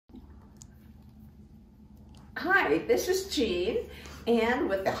Hi, this is Jean, and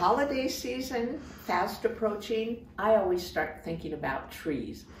with the holiday season fast approaching, I always start thinking about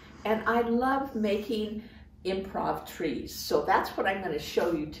trees. And I love making improv trees, so that's what I'm going to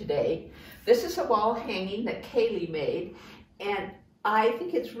show you today. This is a wall hanging that Kaylee made, and I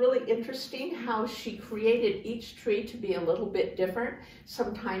think it's really interesting how she created each tree to be a little bit different.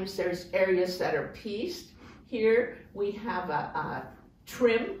 Sometimes there's areas that are pieced. Here we have a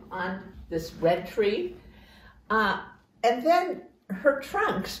trim on this red tree. And then her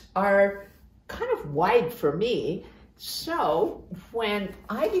trunks are kind of wide for me. So when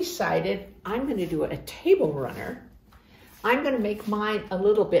I decided I'm going to do a table runner, I'm going to make mine a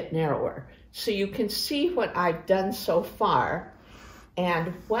little bit narrower. So you can see what I've done so far.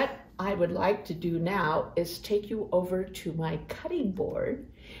 And what I would like to do now is take you over to my cutting board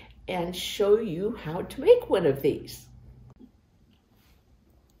and show you how to make one of these.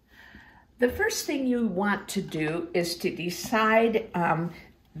 The first thing you want to do is to decide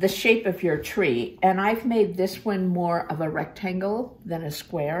the shape of your tree. And I've made this one more of a rectangle than a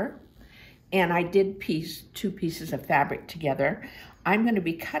square. And I did piece two pieces of fabric together. I'm going to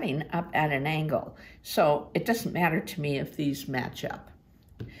be cutting up at an angle. So it doesn't matter to me if these match up.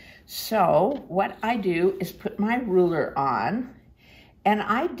 So what I do is put my ruler on, and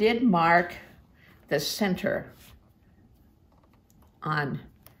I did mark the center on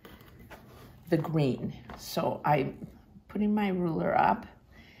the green. So I'm putting my ruler up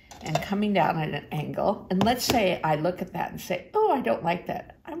and coming down at an angle. And let's say I look at that and say, oh, I don't like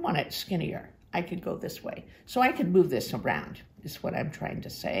that. I want it skinnier. I could go this way. So I could move this around, is what I'm trying to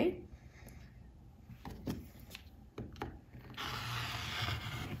say.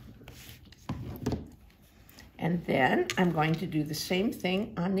 And then I'm going to do the same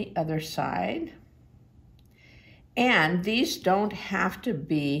thing on the other side. And these don't have to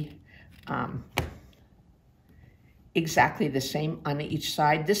be exactly the same on each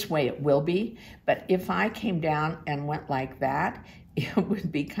side. This way it will be, but if I came down and went like that, it would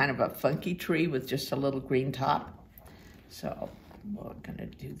be kind of a funky tree with just a little green top. So we're gonna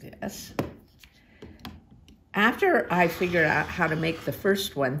do this. After I figured out how to make the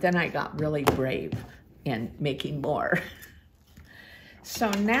first one, then I got really brave in making more.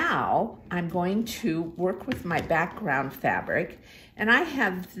 So now I'm going to work with my background fabric, and I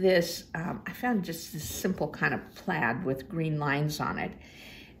have this, I found just this simple kind of plaid with green lines on it.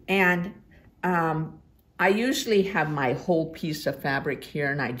 And I usually have my whole piece of fabric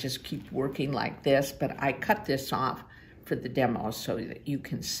here and I just keep working like this, but I cut this off for the demo so that you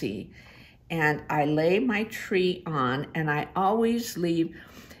can see. And I lay my tree on, and I always leave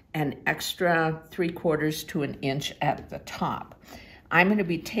an extra 3/4 to an inch at the top. I'm going to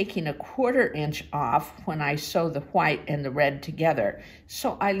be taking a 1/4 inch off when I sew the white and the red together.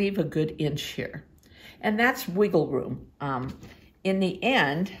 So I leave a good inch here. And that's wiggle room. In the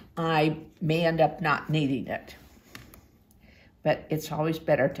end, I may end up not needing it, but it's always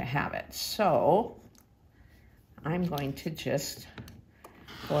better to have it. So I'm going to just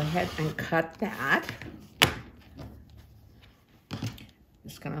go ahead and cut that.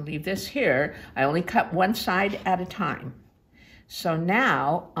 Just going to leave this here. I only cut one side at a time. So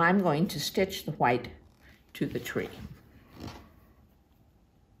now I'm going to stitch the white to the tree.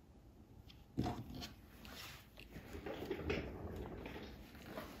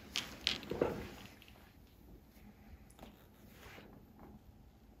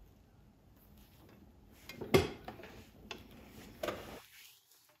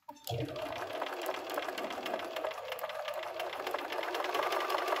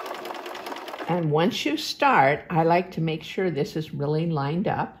 And once you start, I like to make sure this is really lined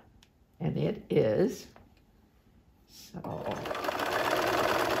up, and it is. So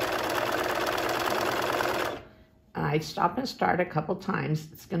I stop and start a couple times.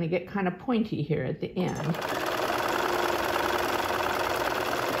 It's going to get kind of pointy here at the end.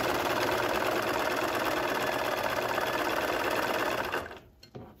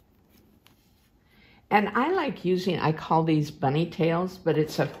 And I like using, I call these bunny tails, but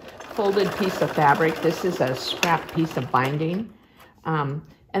it's a folded piece of fabric. This is a scrap piece of binding. And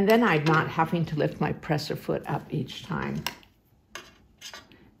then I'm not having to lift my presser foot up each time.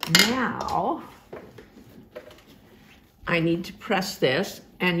 Now, I need to press this,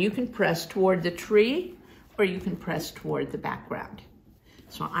 and you can press toward the tree or you can press toward the background.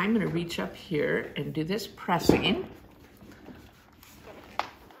 So I'm going to reach up here and do this pressing.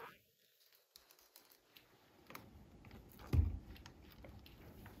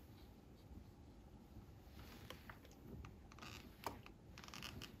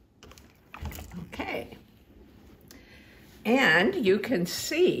 Okay. And you can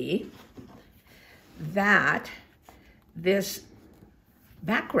see that this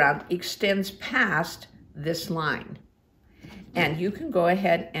background extends past this line. And you can go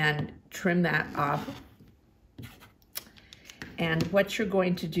ahead and trim that off. And what you're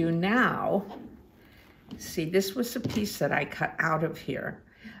going to do now, see, this was a piece that I cut out of here.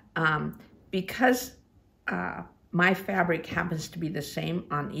 Because my fabric happens to be the same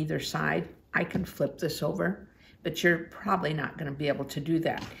on either side, I can flip this over, but you're probably not going to be able to do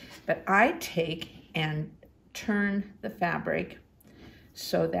that. But I take and turn the fabric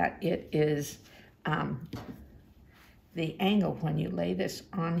so that it is the angle when you lay this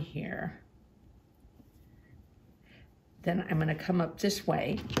on here. Then I'm going to come up this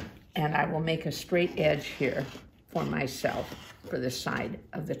way and I will make a straight edge here for myself for the side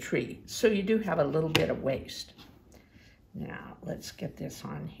of the tree. So you do have a little bit of waste. Now let's get this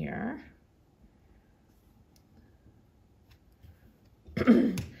on here.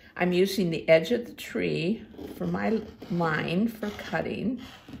 I'm using the edge of the tree for my line for cutting.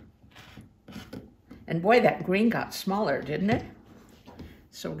 And boy, that green got smaller, didn't it?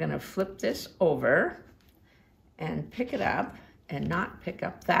 So we're going to flip this over and pick it up and not pick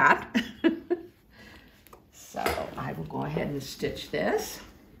up that. So I will go ahead and stitch this.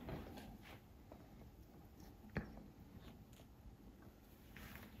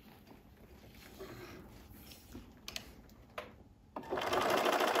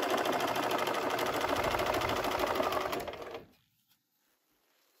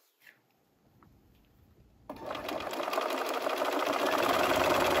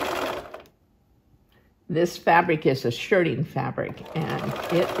 This fabric is a shirting fabric, and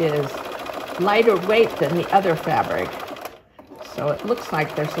it is lighter weight than the other fabric. So it looks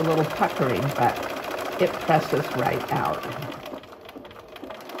like there's a little puckering, but it presses right out.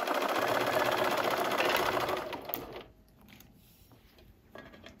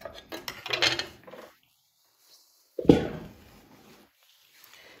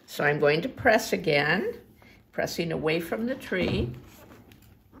 So I'm going to press again, pressing away from the tree.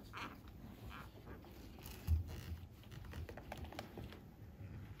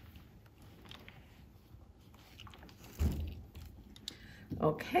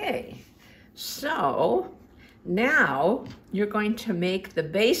 Okay, so now you're going to make the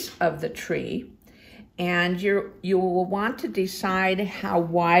base of the tree, and you will want to decide how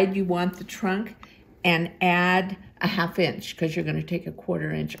wide you want the trunk and add a ½ inch, because you're going to take a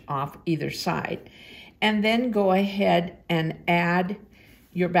 ¼ inch off either side. And then go ahead and add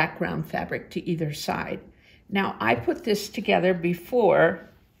your background fabric to either side. Now, I put this together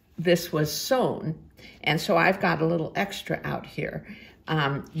before this was sewn, and so I've got a little extra out here.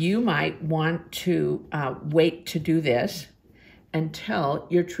 You might want to wait to do this until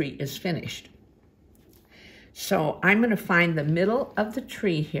your tree is finished. So I'm going to find the middle of the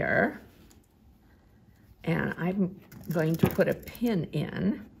tree here, and I'm going to put a pin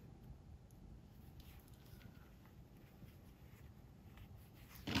in.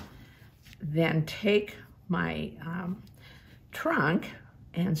 Then take my trunk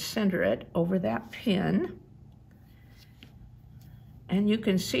and center it over that pin. And you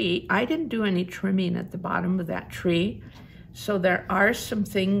can see I didn't do any trimming at the bottom of that tree, so there are some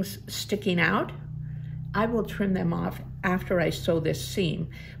things sticking out. I will trim them off after I sew this seam,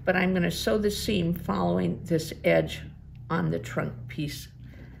 but I'm going to sew the seam following this edge on the trunk piece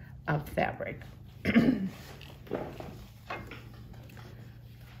of fabric.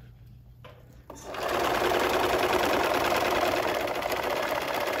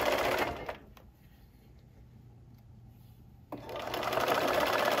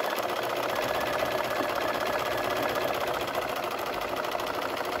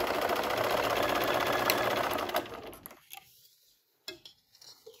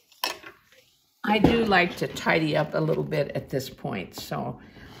 I do like to tidy up a little bit at this point, so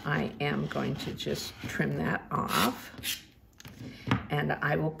I am going to just trim that off. And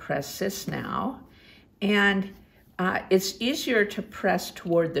I will press this now. And it's easier to press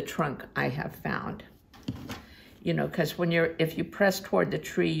toward the trunk, I have found. You know, because if you press toward the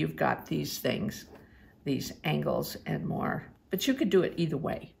tree, you've got these things, these angles and more. But you could do it either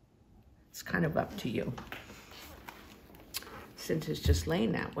way. It's kind of up to you. Since it's just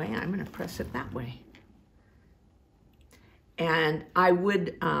laying that way, I'm going to press it that way. And I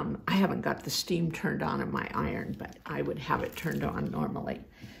would, I haven't got the steam turned on in my iron, but I would have it turned on normally.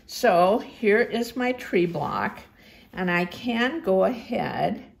 So here is my tree block, and I can go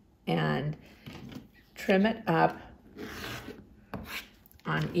ahead and trim it up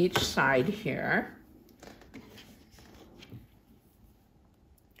on each side here.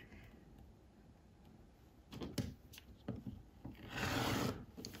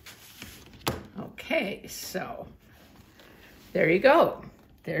 Okay, so there you go.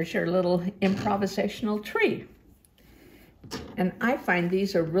 There's your little improvisational tree. And I find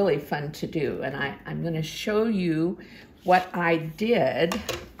these are really fun to do. And I'm going to show you what I did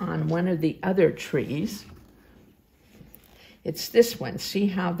on one of the other trees. It's this one. See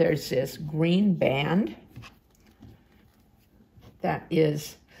how there's this green band that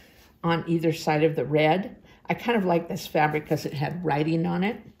is on either side of the red? I kind of like this fabric because it had writing on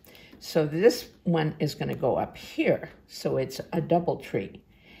it. So this one is going to go up here. So it's a double tree.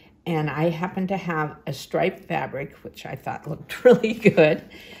 And I happen to have a striped fabric, which I thought looked really good.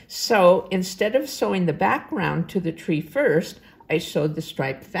 So instead of sewing the background to the tree first, I sewed the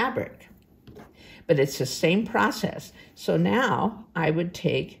striped fabric. But it's the same process. So now I would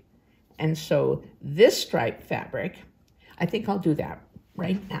take and sew this striped fabric. I think I'll do that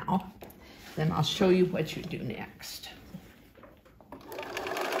right now. Then I'll show you what you do next.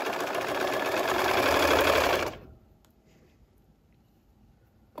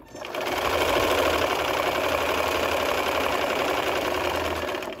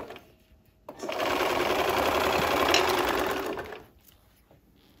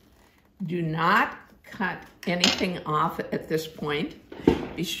 Do not cut anything off at this point.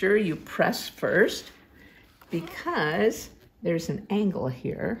 Be sure you press first because there's an angle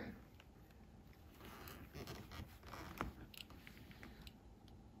here.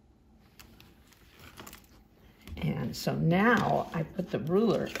 And so now I put the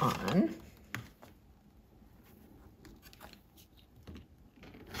ruler on.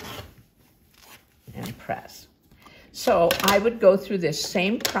 And press. So I would go through this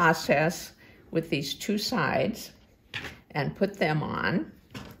same process with these two sides and put them on.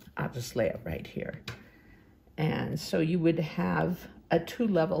 I'll just lay it right here. And so you would have a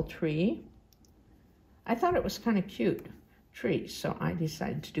 2-level tree. I thought it was kind of cute tree, so I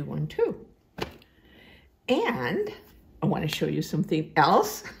decided to do one too. And I want to show you something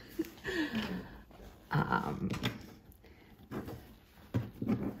else.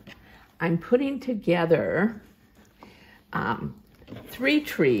 I'm putting together 3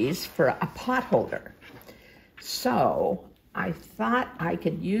 trees for a pot holder. So I thought I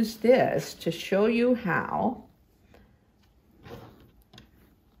could use this to show you how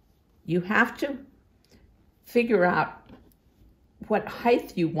you have to figure out what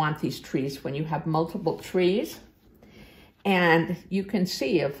height you want these trees when you have multiple trees. And you can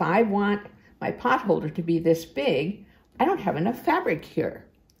see if I want my pot holder to be this big, I don't have enough fabric here.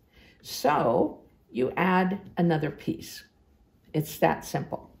 So you add another piece. It's that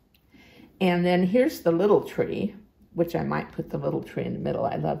simple. And then here's the little tree, which I might put the little tree in the middle.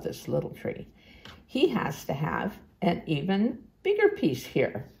 I love this little tree. He has to have an even bigger piece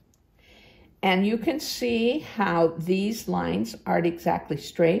here. And you can see how these lines aren't exactly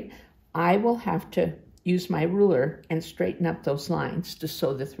straight. I will have to use my ruler and straighten up those lines to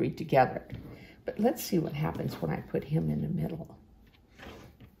sew the 3 together. But let's see what happens when I put him in the middle.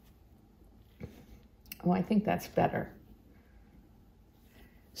 Oh, I think that's better.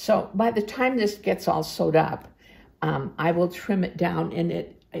 So by the time this gets all sewed up, I will trim it down, and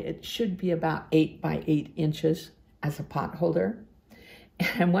it should be about 8 by 8 inches as a pot holder. And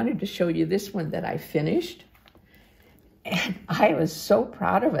I wanted to show you this one that I finished. And I was so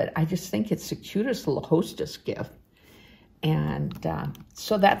proud of it. I just think it's the cutest little hostess gift. And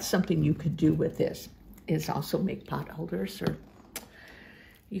so that's something you could do with this, is also make pot holders. Or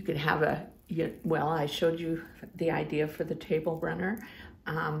you could have well, I showed you the idea for the table runner.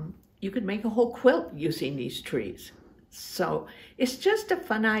 You could make a whole quilt using these trees. So it's just a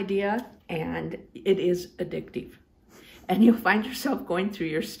fun idea, and it is addictive. And you'll find yourself going through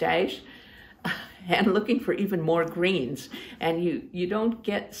your stash and looking for even more greens. And you don't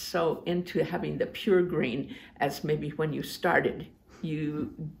get so into having the pure green as maybe when you started.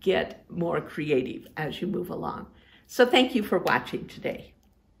 You get more creative as you move along. So thank you for watching today.